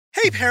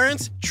Hey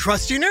parents,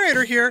 Trusty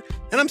Narrator here,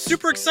 and I'm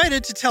super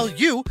excited to tell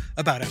you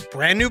about a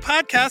brand new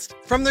podcast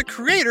from the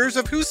creators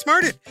of Who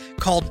Smarted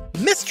called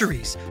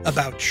Mysteries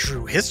About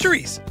True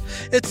Histories.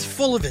 It's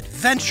full of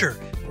adventure,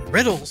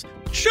 riddles,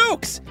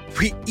 jokes.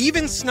 We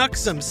even snuck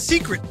some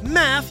secret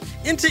math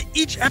into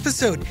each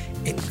episode,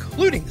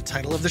 including the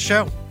title of the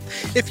show.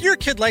 If your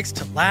kid likes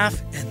to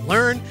laugh and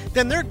learn,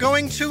 then they're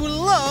going to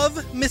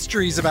love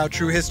Mysteries About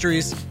True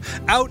Histories.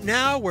 Out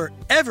now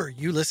wherever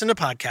you listen to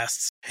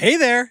podcasts. Hey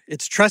there,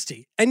 it's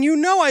Trusty, and you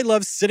know I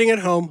love sitting at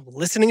home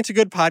listening to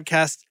good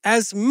podcasts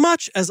as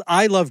much as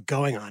I love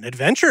going on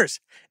adventures.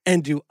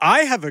 And do I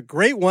have a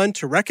great one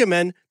to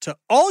recommend to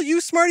all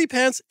you smarty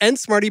pants and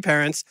smarty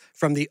parents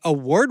from the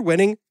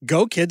award-winning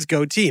Go Kids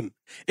Go team.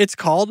 It's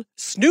called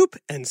Snoop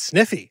and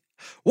Sniffy.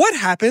 What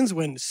happens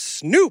when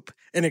Snoop,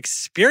 an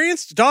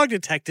experienced dog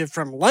detective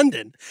from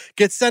London,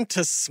 gets sent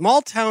to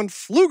small-town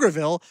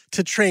Pflugerville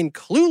to train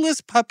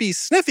clueless puppy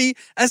Sniffy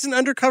as an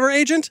undercover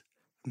agent?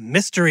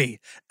 Mystery,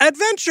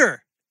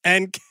 adventure,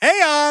 and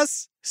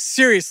chaos!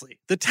 Seriously,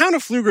 the town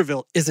of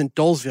Pflugerville isn't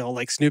Dolesville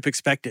like Snoop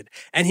expected,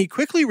 and he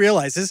quickly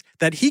realizes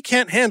that he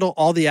can't handle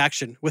all the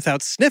action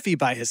without Sniffy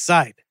by his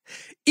side.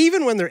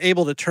 Even when they're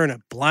able to turn a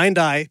blind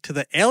eye to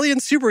the alien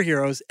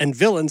superheroes and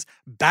villains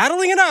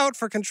battling it out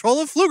for control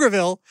of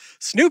Pflugerville,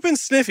 Snoop and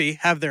Sniffy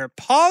have their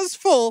paws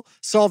full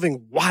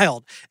solving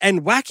wild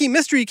and wacky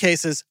mystery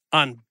cases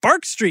on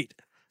Bark Street.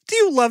 Do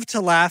you love to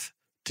laugh?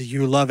 Do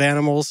you love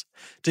animals?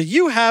 Do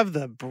you have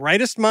the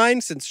brightest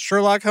mind since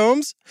Sherlock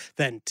Holmes?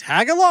 Then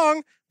tag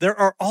along. There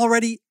are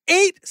already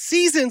 8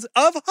 seasons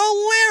of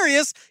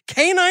hilarious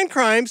canine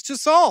crimes to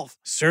solve.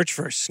 Search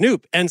for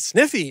Snoop and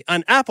Sniffy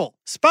on Apple,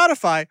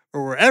 Spotify,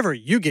 or wherever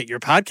you get your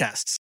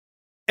podcasts.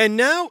 And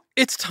now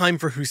it's time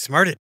for Who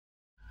Smarted.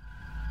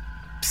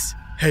 Psst,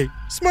 hey,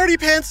 Smarty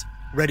Pants,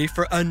 ready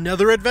for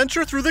another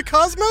adventure through the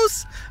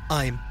cosmos?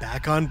 I'm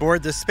back on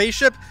board the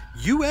spaceship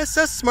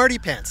USS Smarty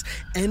Pants,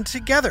 and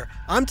together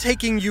I'm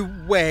taking you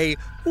way,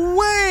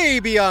 way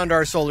beyond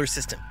our solar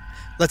system.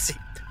 Let's see.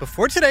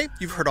 Before today,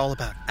 you've heard all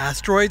about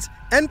asteroids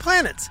and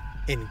planets,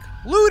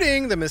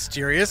 including the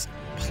mysterious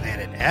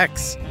Planet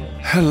X.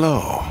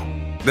 Hello.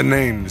 The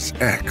name's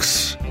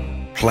X.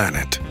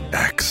 Planet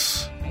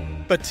X.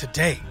 But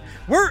today,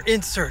 we're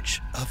in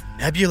search of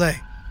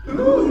Nebulae.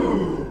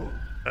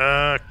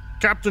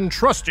 Captain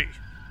Trusty.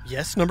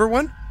 Yes, number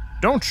one?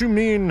 Don't you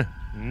mean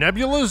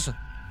nebulas?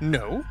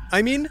 No,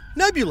 I mean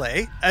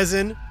nebulae, as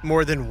in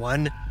more than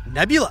one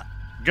nebula.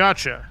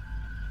 Gotcha.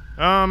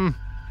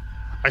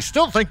 I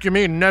still think you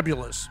mean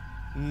nebulas.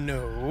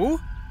 No,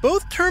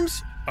 both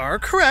terms are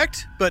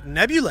correct, but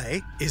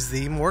nebulae is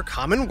the more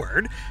common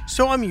word,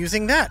 so I'm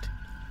using that.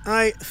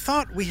 I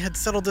thought we had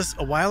settled this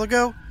a while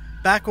ago,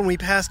 back when we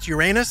passed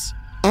Uranus.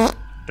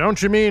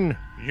 Don't you mean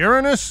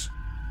Uranus?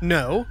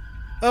 No.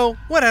 Oh,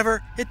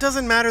 whatever. It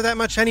doesn't matter that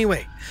much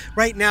anyway.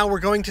 Right now we're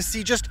going to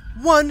see just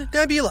one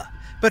nebula.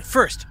 But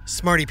first,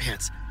 Smarty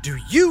Pants, do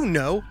you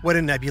know what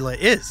a nebula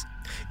is?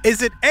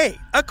 Is it A,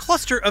 a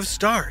cluster of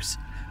stars,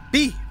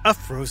 B, a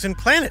frozen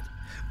planet,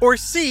 or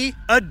C,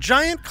 a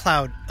giant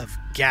cloud of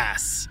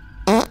gas?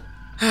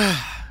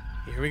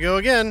 Here we go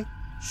again.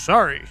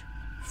 Sorry.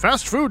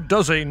 Fast food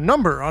does a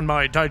number on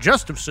my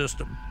digestive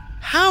system.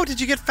 How did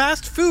you get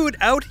fast food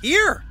out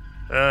here?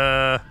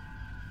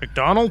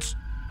 McDonald's?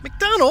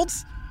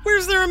 McDonald's?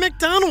 Where's there a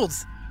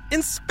McDonald's?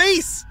 In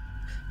space?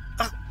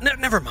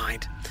 Never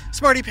mind.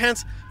 Smarty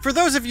Pants, for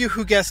those of you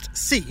who guessed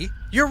C,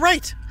 you're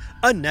right.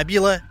 A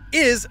nebula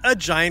is a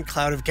giant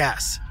cloud of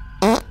gas.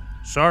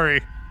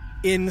 Sorry.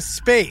 In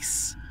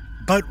space.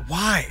 But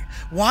why?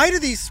 Why do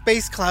these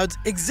space clouds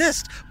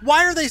exist?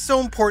 Why are they so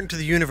important to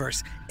the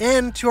universe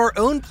and to our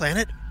own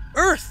planet,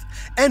 Earth?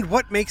 And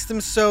what makes them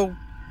so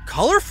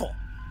colorful?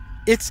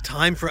 It's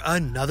time for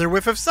another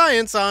whiff of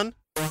science on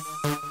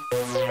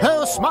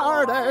Who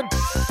Smarted?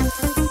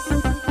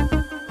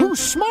 Who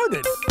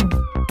Smarted?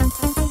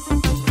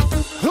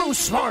 Who's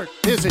smart?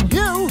 Is it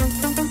you?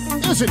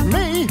 Is it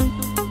me?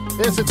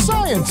 Is it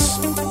science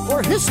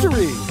or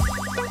history?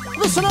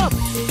 Listen up,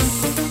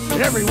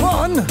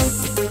 everyone.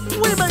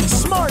 We make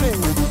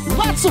smarting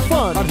lots of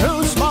fun on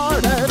Who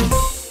Smarted.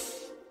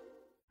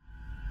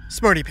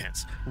 Smarty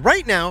Pants.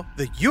 Right now,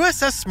 the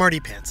USS Smarty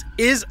Pants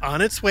is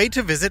on its way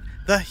to visit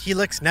the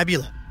Helix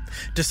Nebula.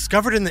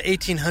 Discovered in the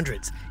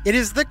 1800s, it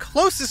is the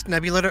closest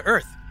nebula to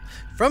Earth.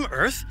 From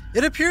Earth,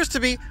 it appears to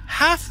be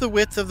half the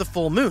width of the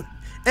full moon,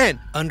 and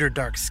under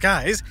dark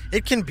skies,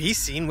 it can be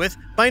seen with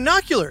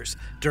binoculars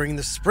during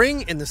the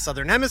spring in the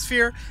southern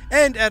hemisphere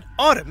and at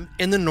autumn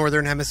in the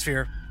northern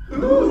hemisphere.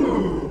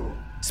 Ooh.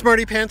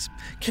 Smarty Pants,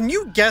 can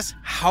you guess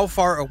how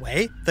far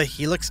away the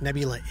Helix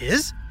Nebula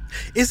is?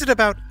 Is it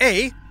about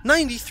A,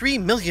 93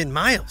 million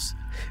miles,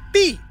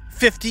 B,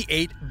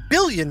 58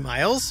 billion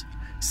miles,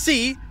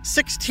 C,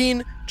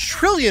 16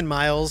 trillion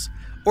miles,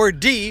 or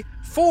D,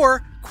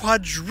 4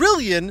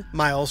 quadrillion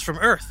miles from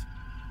Earth?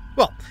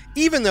 Well,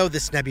 even though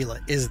this nebula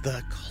is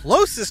the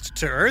closest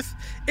to Earth,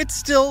 it's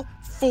still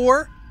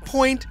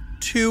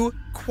 4.2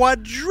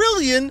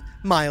 quadrillion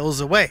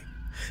miles away.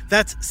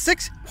 That's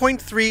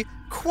 6.3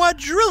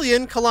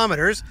 quadrillion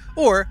kilometers,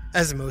 or,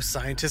 as most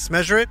scientists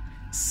measure it,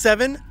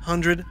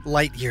 700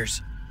 light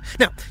years.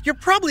 Now, you're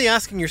probably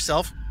asking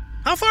yourself,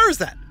 how far is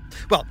that?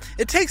 Well,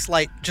 it takes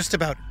light just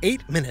about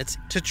 8 minutes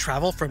to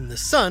travel from the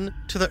sun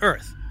to the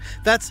Earth.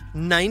 That's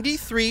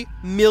 93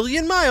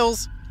 million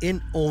miles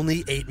in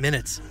only 8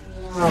 minutes.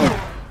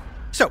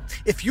 So,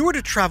 if you were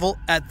to travel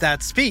at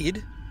that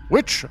speed...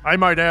 Which, I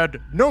might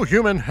add, no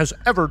human has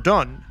ever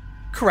done.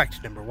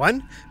 Correct, number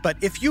one. But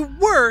if you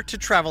were to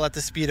travel at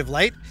the speed of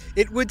light,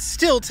 it would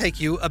still take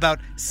you about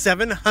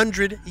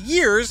 700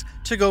 years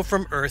to go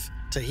from Earth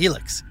to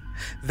Helix.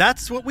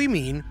 That's what we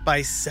mean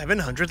by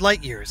 700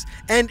 light years,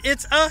 and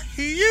it's a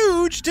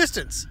huge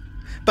distance.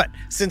 But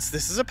since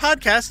this is a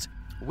podcast,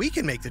 we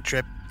can make the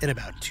trip in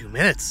about 2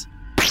 minutes.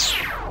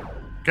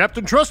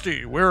 Captain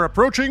Trusty, we're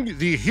approaching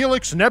the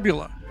Helix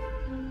Nebula.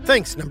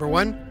 Thanks, number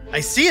one.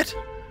 I see it.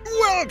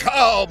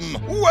 Welcome,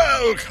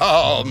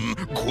 welcome,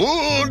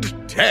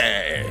 good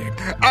day.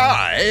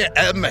 I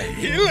am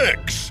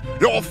Helix,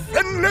 your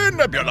friendly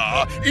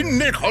nebula in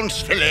the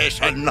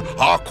constellation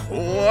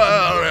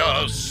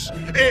Aquarius.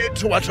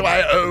 To what do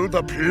I owe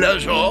the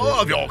pleasure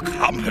of your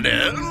company?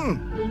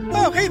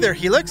 Oh, hey there,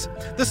 Helix.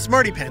 The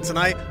Smarty Pants and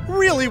I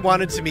really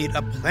wanted to meet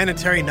a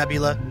planetary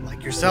nebula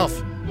like yourself.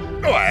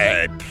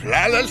 A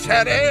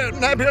planetary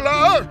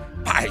nebula?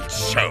 By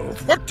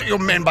Jove, what do you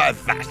mean by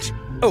that?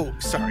 Oh,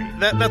 sorry.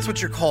 That's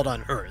what you're called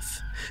on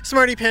Earth.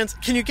 Smarty Pants,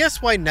 can you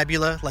guess why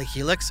nebula like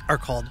Helix are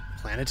called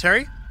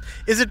planetary?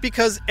 Is it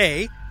because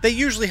A, they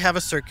usually have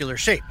a circular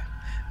shape,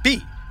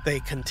 B, they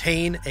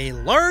contain a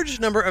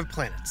large number of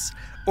planets,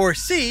 or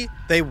C,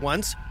 they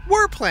once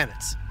were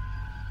planets?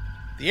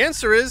 The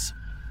answer is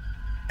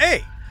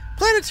A.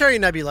 Planetary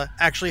nebula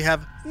actually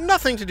have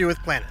nothing to do with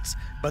planets,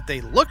 but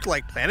they looked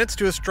like planets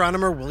to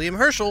astronomer William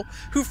Herschel,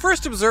 who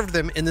first observed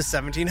them in the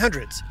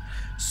 1700s.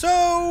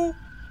 So...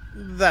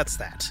 that's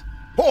that.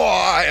 Oh,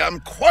 I am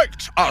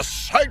quite a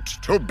sight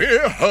to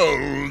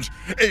behold.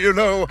 You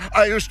know,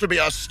 I used to be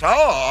a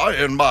star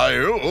in my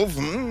youth,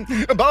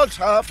 but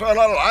after a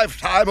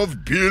lifetime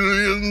of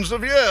billions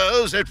of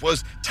years, it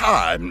was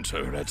time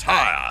to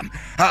retire.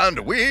 And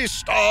we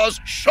stars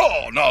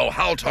sure know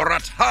how to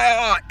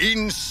retire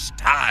in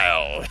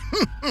style.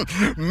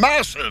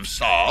 Massive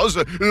stars,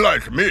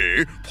 like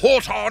me,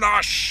 put on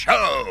a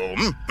show,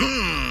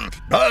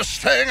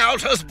 bursting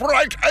out as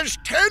bright as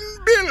 10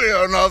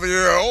 billion of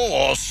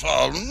your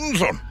suns.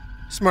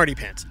 Smarty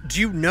Pants,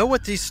 do you know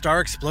what these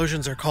star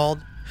explosions are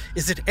called?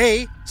 Is it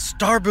A,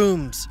 star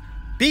booms,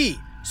 B,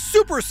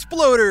 super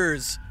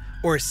sploders,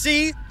 or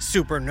C,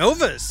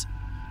 supernovas?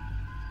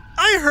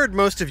 I heard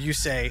most of you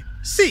say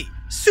C,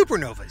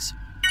 supernovas.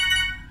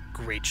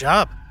 Great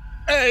job.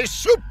 A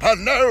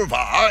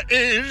supernova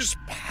is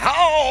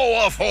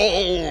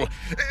powerful.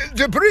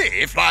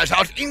 Debris flies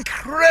out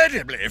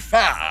incredibly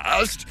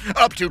fast,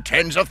 up to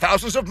tens of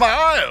thousands of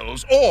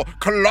miles or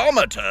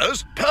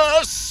kilometers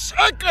per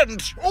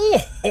second.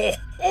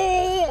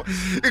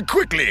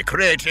 Quickly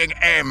creating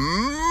a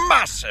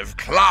massive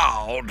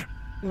cloud.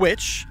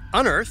 Which,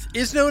 on Earth,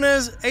 is known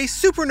as a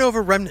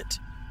supernova remnant.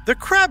 The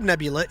Crab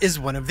Nebula is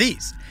one of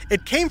these.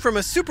 It came from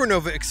a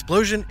supernova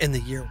explosion in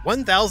the year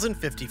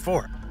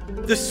 1054.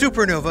 The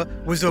supernova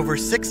was over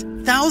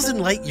 6,000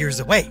 light years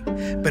away,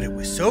 but it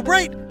was so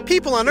bright,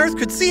 people on Earth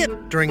could see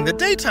it during the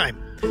daytime.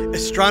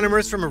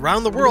 Astronomers from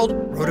around the world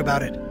wrote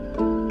about it.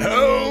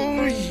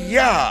 Oh,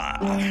 yeah,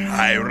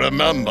 I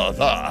remember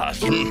that.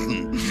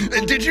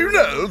 Did you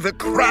know the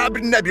Crab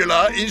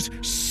Nebula is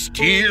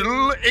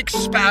still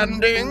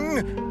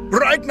expanding?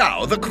 Right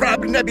now, the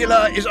Crab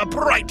Nebula is a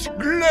bright,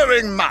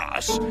 glowing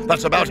mass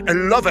that's about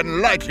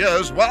 11 light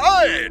years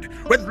wide,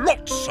 with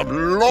lots of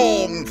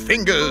long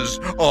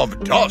fingers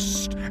of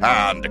dust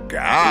and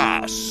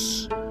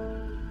gas.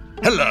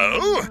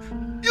 Hello?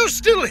 You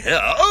still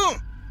here?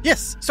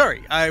 Yes,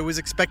 sorry, I was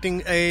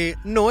expecting a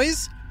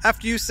noise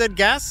after you said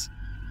gas.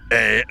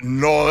 A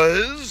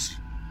noise?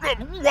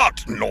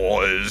 What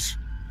noise?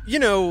 You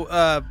know,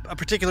 a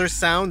particular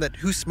sound that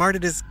Who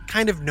Smarted is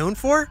kind of known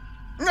for?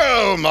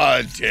 Oh,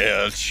 my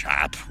dear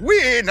chap,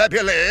 we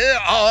nebulae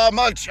are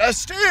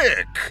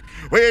majestic.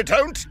 We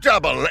don't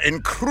dabble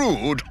in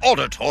crude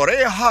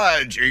auditory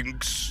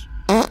hijinks.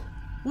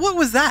 What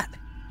was that?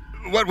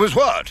 What was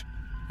what?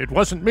 It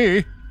wasn't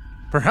me.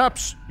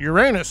 Perhaps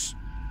Uranus.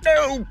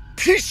 Oh,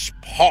 pish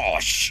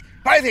posh.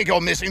 I think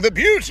you're missing the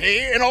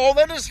beauty in all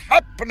that is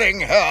happening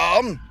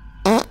here.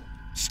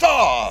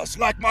 Stars,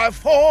 like my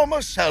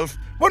former self,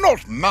 were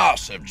not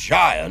massive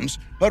giants,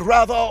 but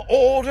rather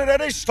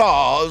ordinary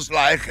stars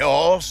like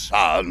your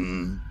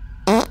sun.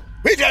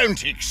 We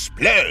don't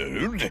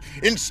explode.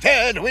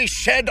 Instead, we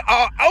shed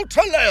our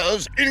outer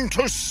layers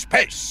into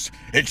space,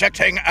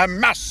 ejecting a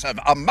massive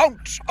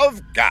amount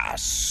of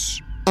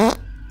gas.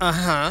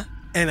 Uh-huh.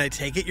 And I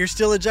take it you're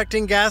still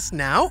ejecting gas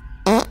now?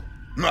 Oh,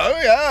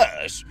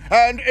 yes,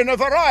 and in a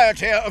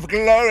variety of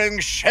glowing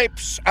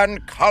shapes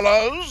and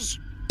colors.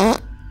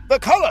 The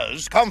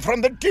colors come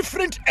from the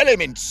different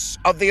elements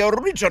of the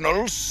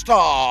original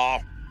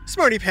star.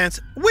 Smarty Pants,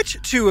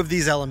 which two of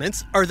these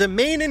elements are the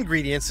main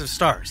ingredients of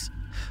stars?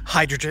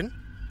 Hydrogen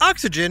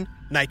oxygen,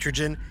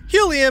 nitrogen,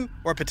 helium,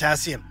 or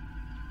potassium.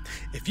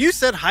 If you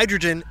said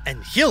hydrogen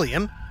and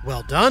helium,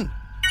 well done.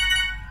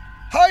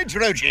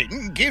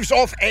 Hydrogen gives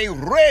off a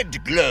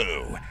red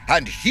glow,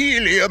 and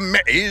helium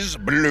is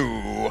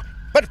blue.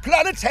 But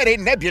planetary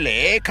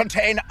nebulae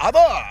contain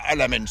other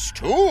elements,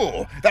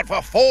 too, that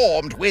were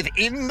formed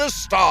within the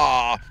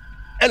star.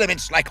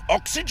 Elements like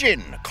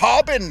oxygen,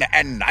 carbon,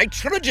 and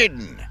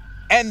nitrogen.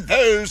 And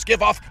those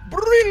give off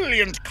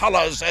brilliant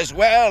colors as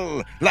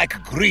well,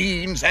 like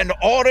greens and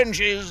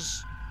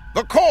oranges.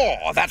 The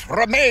core that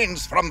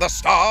remains from the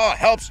star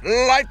helps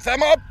light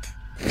them up.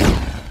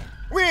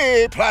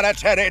 We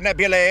planetary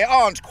nebulae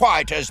aren't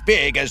quite as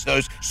big as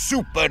those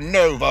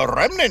supernova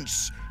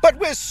remnants, but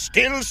we're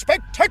still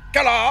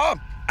spectacular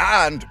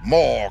and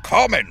more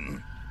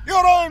common.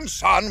 Your own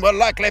sun will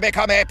likely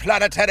become a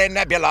planetary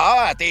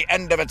nebula at the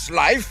end of its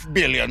life,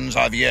 billions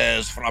of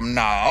years from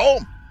now.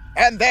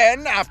 And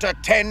then, after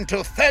 10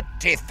 to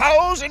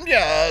 30,000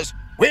 years,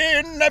 we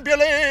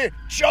nebulae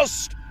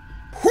just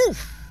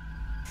poof,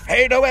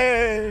 fade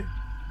away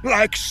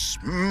like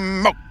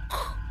smoke.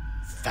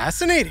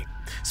 Fascinating.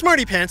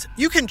 Smarty Pants,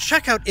 you can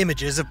check out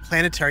images of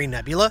planetary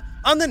nebula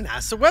on the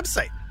NASA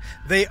website.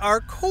 They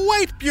are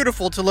quite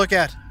beautiful to look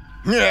at.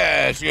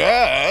 Yes.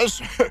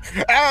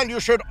 And you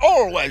should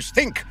always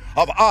think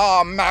of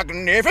our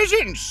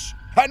magnificence,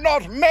 and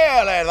not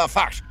merely the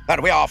fact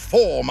that we are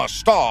former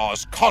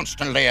stars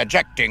constantly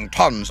ejecting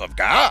tons of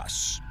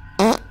gas.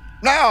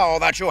 Now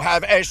that you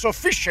have a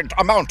sufficient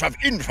amount of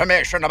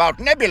information about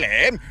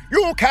nebulae,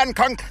 you can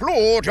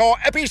conclude your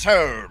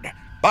episode.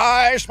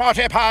 Bye,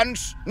 Smarty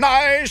Pants.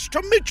 Nice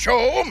to meet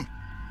you.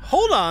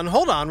 Hold on.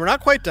 We're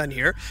not quite done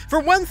here. For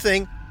one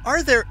thing,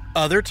 are there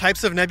other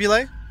types of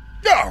nebulae?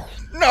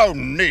 No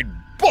need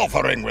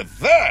bothering with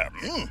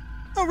them.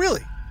 Oh,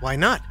 really? Why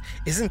not?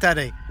 Isn't that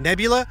a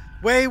nebula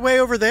way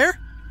over there?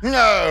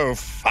 No,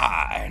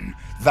 fine.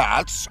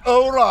 That's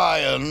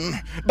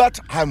Orion. But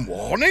I'm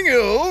warning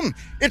you,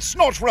 it's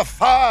not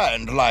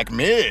refined like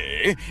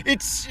me.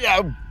 It's,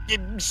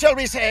 shall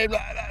we say,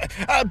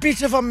 a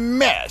bit of a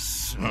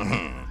mess.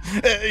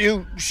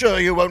 You sure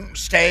you won't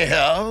stay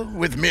here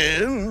with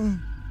me?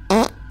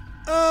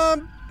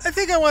 I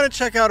think I want to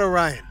check out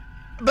Orion.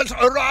 But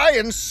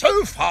Orion's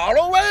so far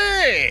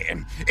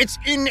away. It's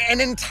in an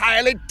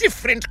entirely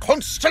different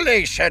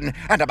constellation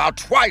and about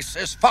twice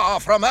as far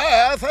from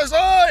Earth as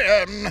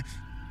I am.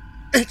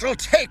 It'll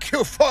take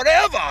you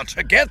forever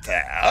to get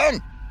there.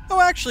 Oh,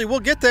 actually,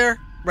 we'll get there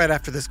right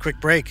after this quick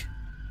break.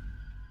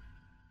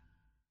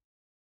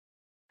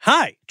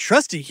 Hi,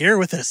 Trusty here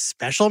with a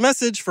special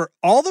message for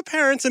all the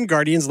parents and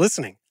guardians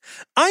listening.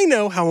 I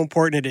know how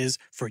important it is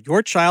for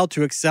your child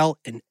to excel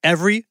in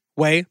every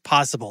way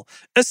possible,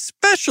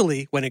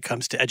 especially when it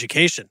comes to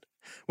education.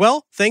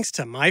 Well, thanks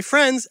to my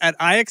friends at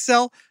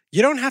iExcel,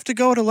 you don't have to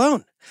go it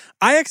alone.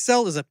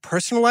 iExcel is a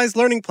personalized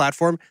learning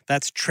platform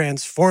that's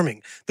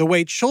transforming the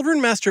way children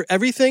master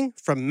everything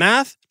from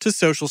math to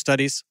social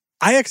studies.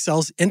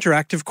 iExcel's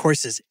interactive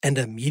courses and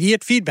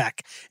immediate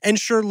feedback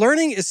ensure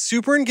learning is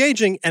super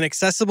engaging and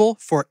accessible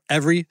for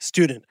every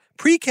student,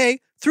 pre-K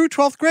through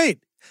 12th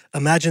grade.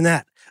 Imagine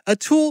that. A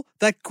tool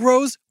that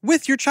grows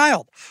with your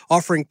child,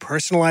 offering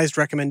personalized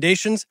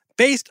recommendations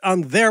based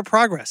on their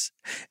progress.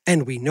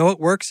 And we know it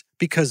works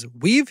because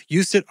we've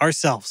used it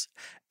ourselves.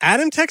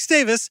 Adam Tex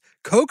Davis,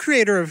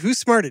 co-creator of Who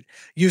Smarted,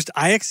 used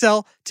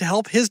iExcel to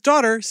help his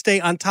daughter stay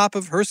on top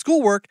of her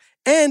schoolwork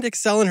and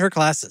excel in her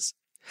classes.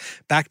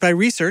 Backed by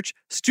research,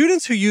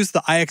 students who use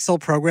the iExcel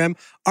program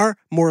are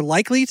more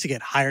likely to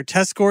get higher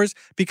test scores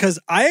because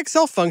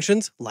iExcel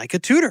functions like a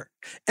tutor.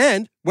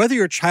 And whether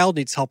your child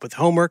needs help with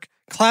homework,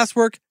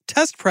 classwork,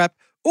 test prep,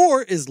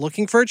 or is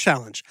looking for a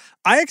challenge,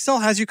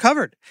 iExcel has you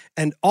covered,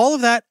 and all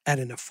of that at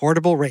an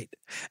affordable rate.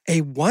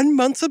 A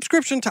 1-month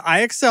subscription to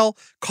iExcel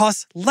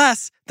costs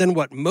less than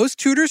what most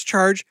tutors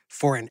charge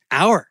for an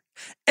hour.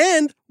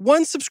 And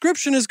one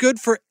subscription is good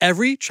for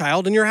every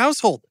child in your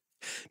household.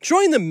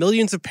 Join the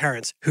millions of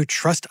parents who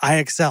trust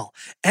iExcel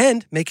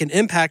and make an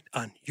impact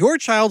on your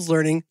child's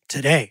learning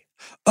today.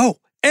 Oh,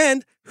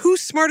 and Who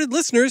Smarted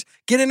listeners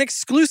get an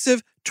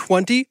exclusive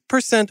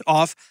 20%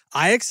 off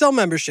iExcel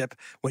membership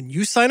when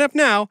you sign up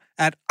now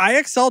at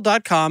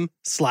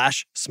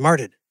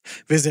iexcel.com/smarted.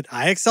 Visit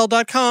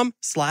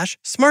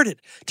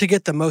iexcel.com/smarted to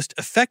get the most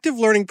effective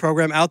learning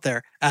program out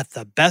there at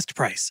the best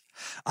price.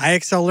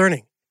 iExcel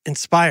Learning.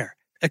 Inspire.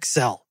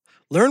 Excel.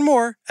 Learn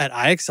more at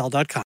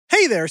iexcel.com.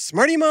 Hey there,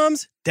 smarty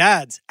moms,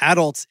 dads,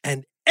 adults,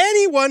 and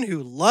anyone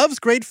who loves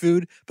great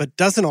food but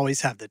doesn't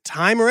always have the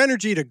time or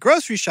energy to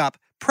grocery shop,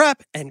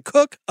 prep, and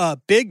cook a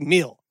big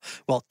meal.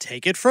 Well,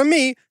 take it from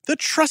me, the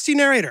trusty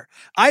narrator.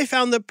 I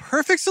found the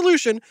perfect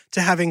solution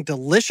to having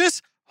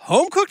delicious,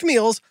 home-cooked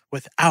meals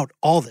without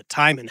all the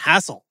time and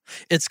hassle.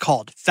 It's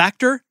called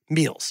Factor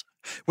Meals.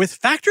 With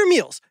Factor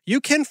Meals,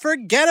 you can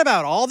forget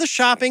about all the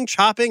shopping,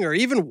 chopping, or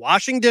even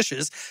washing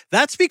dishes.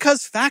 That's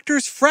because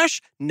Factor's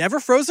fresh,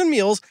 never frozen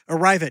meals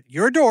arrive at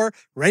your door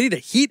ready to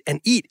heat and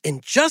eat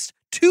in just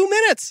 2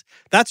 minutes.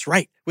 That's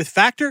right. With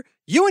Factor,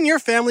 you and your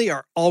family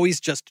are always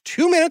just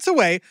 2 minutes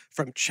away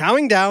from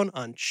chowing down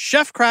on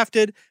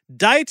chef-crafted,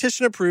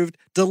 dietitian-approved,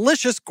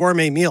 delicious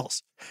gourmet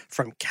meals.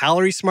 From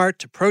Calorie Smart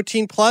to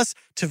Protein Plus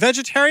to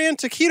vegetarian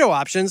to keto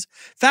options,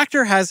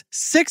 Factor has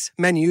 6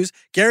 menus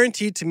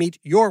guaranteed to meet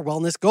your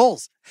wellness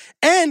goals.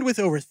 And with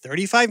over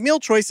 35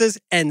 meal choices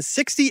and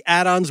 60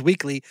 add-ons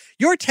weekly,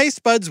 your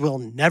taste buds will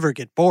never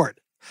get bored.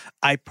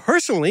 I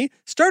personally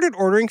started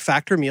ordering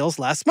Factor meals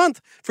last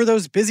month for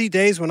those busy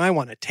days when I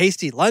want a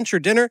tasty lunch or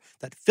dinner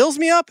that fills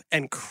me up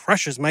and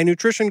crushes my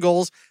nutrition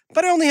goals,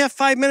 but I only have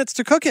 5 minutes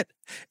to cook it.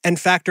 And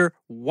Factor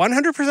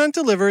 100%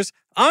 delivers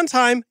on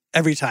time,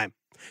 every time.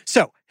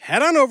 So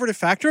head on over to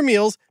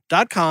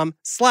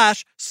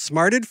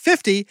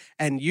factormeals.com/smarted50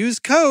 and use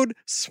code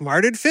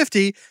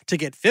SMARTED50 to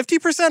get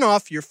 50%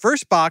 off your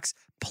first box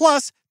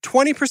plus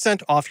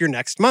 20% off your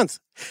next month.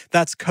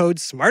 That's code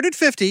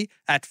SMARTED50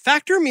 at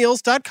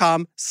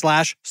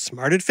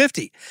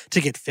factormeals.com/smarted50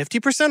 to get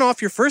 50%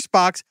 off your first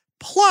box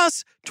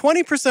plus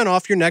 20%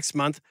 off your next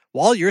month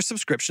while your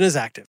subscription is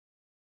active.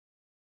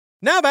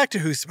 Now back to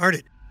Who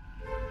Smarted.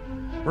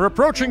 We're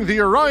approaching the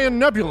Orion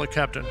Nebula,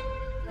 Captain.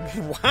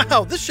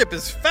 Wow, this ship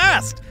is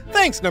fast!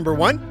 Thanks, number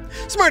one.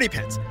 Smarty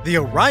Pants, the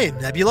Orion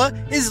Nebula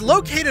is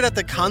located at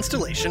the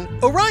constellation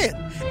Orion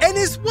and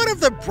is one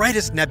of the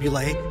brightest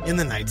nebulae in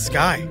the night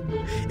sky.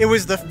 It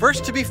was the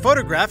first to be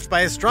photographed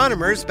by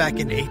astronomers back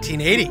in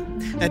 1880,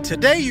 and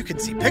today you can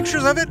see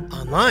pictures of it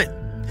online.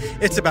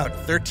 It's about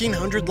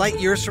 1,300 light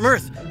years from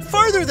Earth,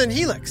 farther than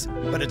Helix,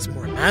 but it's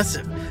more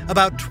massive,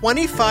 about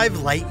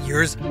 25 light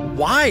years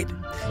wide.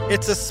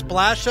 It's a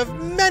splash of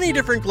many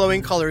different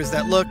glowing colors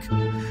that look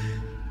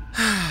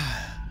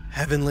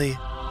heavenly.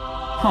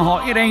 Oh,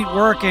 it ain't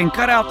working.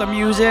 Cut out the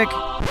music.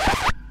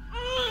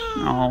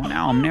 Oh,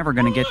 now I'm never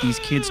gonna get these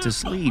kids to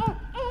sleep.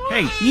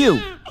 Hey,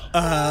 you!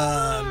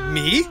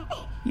 Me?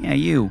 Yeah,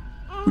 you.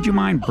 Would you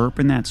mind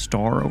burping that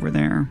star over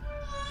there?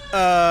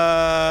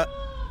 Oh,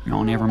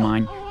 never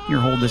mind. Here,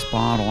 hold this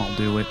bottle. I'll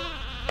do it.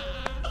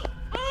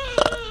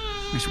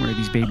 I swear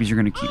these babies are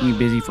gonna keep me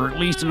busy for at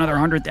least another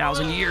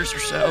 100,000 years or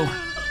so.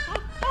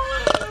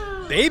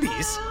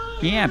 Babies?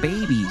 Yeah,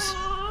 babies.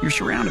 You're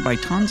surrounded by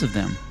tons of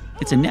them.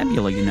 It's a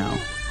nebula, you know.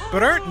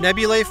 But aren't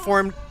nebulae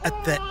formed at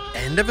the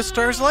end of a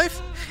star's life?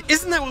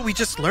 Isn't that what we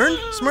just learned,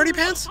 Smarty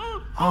Pants?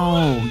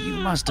 Oh, you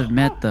must have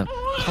met the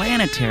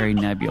planetary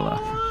nebula.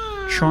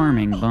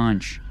 Charming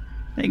bunch.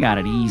 They got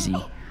it easy.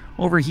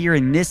 Over here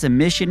in this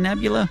emission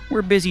nebula,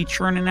 we're busy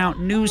churning out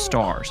new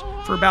stars.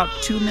 For about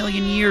 2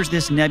 million years,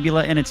 this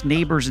nebula and its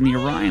neighbors in the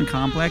Orion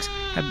complex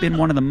have been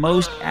one of the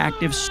most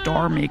active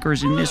star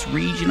makers in this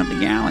region of the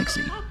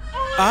galaxy.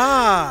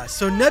 Ah,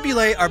 so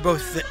nebulae are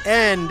both the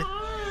end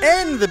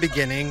and the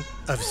beginning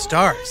of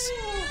stars.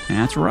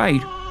 That's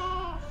right.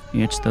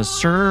 It's the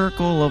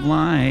circle of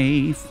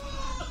life,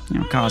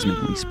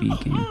 cosmically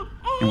speaking.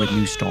 And with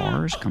new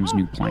stars comes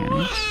new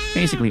planets.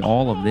 Basically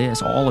all of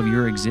this, all of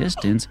your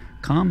existence,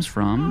 comes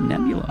from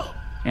nebula.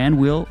 And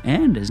will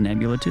end as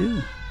nebula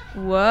too.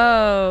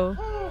 Whoa.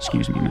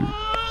 Excuse me a minute.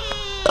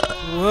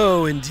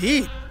 Whoa,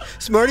 indeed.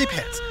 Smarty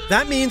Pants,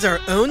 that means our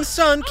own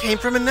sun came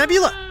from a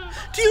nebula.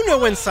 Do you know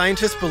when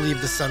scientists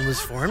believe the sun was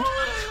formed?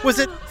 Was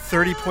it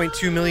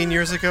 30.2 million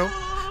years ago,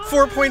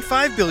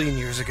 4.5 billion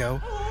years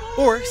ago,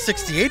 or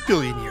 68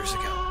 billion years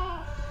ago?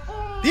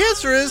 The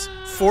answer is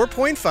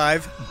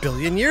 4.5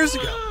 billion years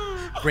ago.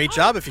 Great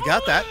job if you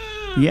got that.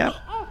 Yep.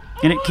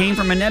 And it came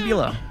from a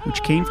nebula,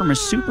 which came from a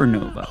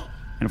supernova.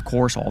 And of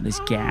course, all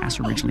this gas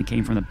originally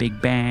came from the Big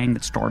Bang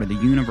that started the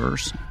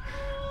universe.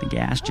 The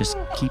gas just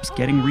keeps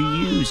getting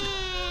reused.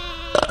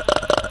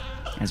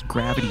 As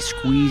gravity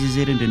squeezes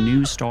it into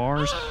new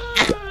stars,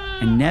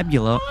 and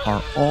nebula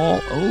are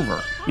all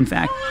over. In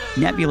fact,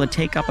 nebula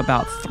take up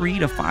about 3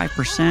 to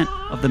 5%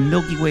 of the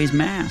Milky Way's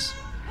mass.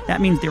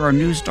 That means there are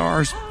new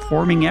stars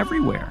forming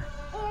everywhere.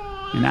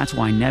 And that's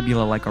why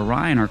nebula like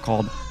Orion are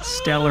called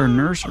stellar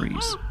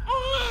nurseries.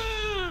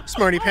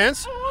 Smarty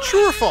Pants,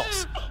 true or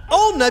false?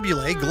 All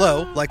nebulae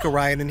glow like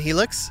Orion and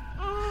Helix.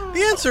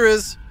 The answer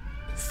is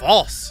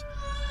false.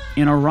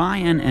 In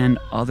Orion and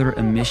other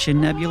emission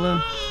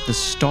nebula, the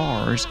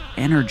stars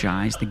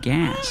energize the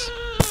gas,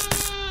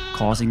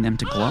 causing them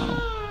to glow.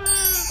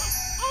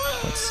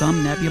 But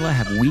some nebula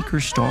have weaker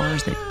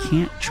stars that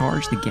can't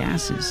charge the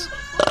gases.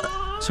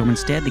 So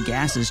instead, the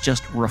gases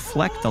just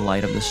reflect the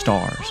light of the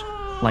stars,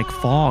 like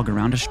fog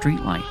around a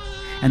streetlight.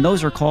 And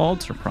those are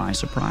called, surprise,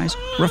 surprise,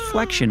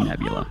 reflection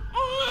nebula.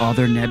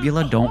 Other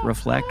nebula don't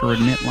reflect or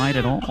emit light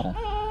at all.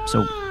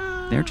 So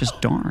they're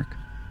just dark.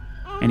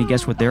 Any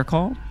guess what they're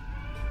called?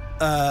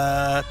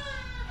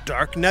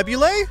 Dark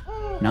nebulae?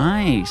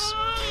 Nice.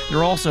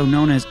 They're also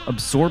known as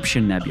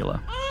absorption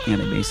nebula. Yeah,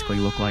 they basically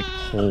look like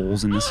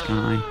holes in the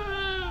sky.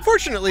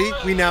 Fortunately,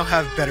 we now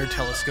have better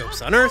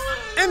telescopes on Earth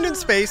and in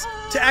space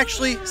to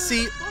actually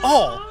see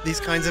all these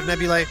kinds of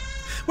nebulae,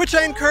 which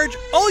I encourage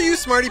all you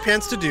smarty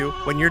pants to do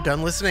when you're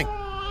done listening.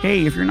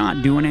 Hey, if you're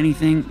not doing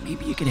anything,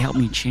 maybe you could help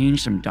me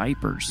change some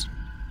diapers.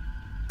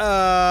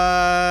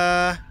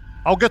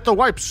 I'll get the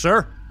wipes,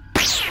 sir.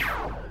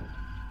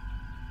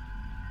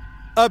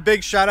 A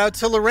big shout out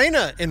to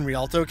Lorena in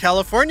Rialto,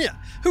 California,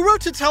 who wrote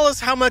to tell us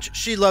how much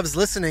she loves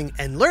listening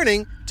and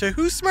learning to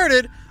Who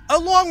Smarted,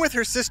 along with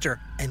her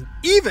sister and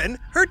even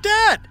her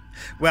dad.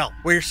 Well,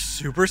 we're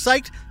super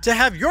psyched to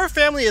have your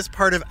family as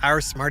part of our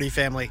Smarty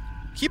family.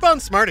 Keep on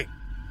smarting.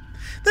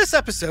 This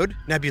episode,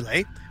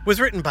 Nebulae,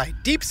 was written by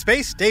Deep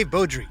Space Dave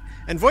Beaudry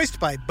and voiced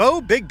by Bo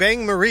Big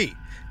Bang Marie,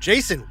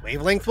 Jason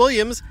Wavelength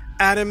Williams,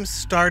 Adam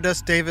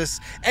Stardust Davis,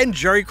 and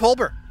Jerry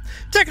Colbert.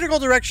 Technical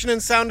direction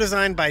and sound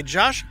design by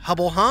Josh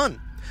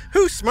Hubble-Hahn.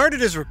 Who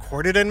Smarted is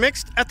recorded and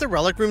mixed at the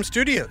Relic Room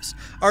Studios.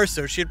 Our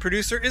associate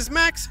producer is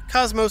Max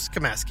Cosmos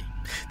Kamaski.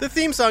 The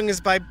theme song is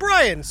by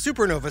Brian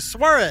Supernova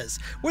Suarez,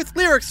 with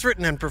lyrics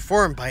written and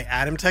performed by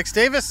Adam Tex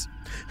Davis.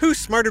 Who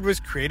Smarted was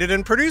created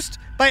and produced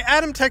by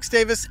Adam Tex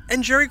Davis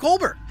and Jerry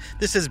Colbert.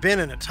 This has been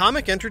an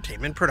Atomic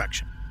Entertainment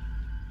production.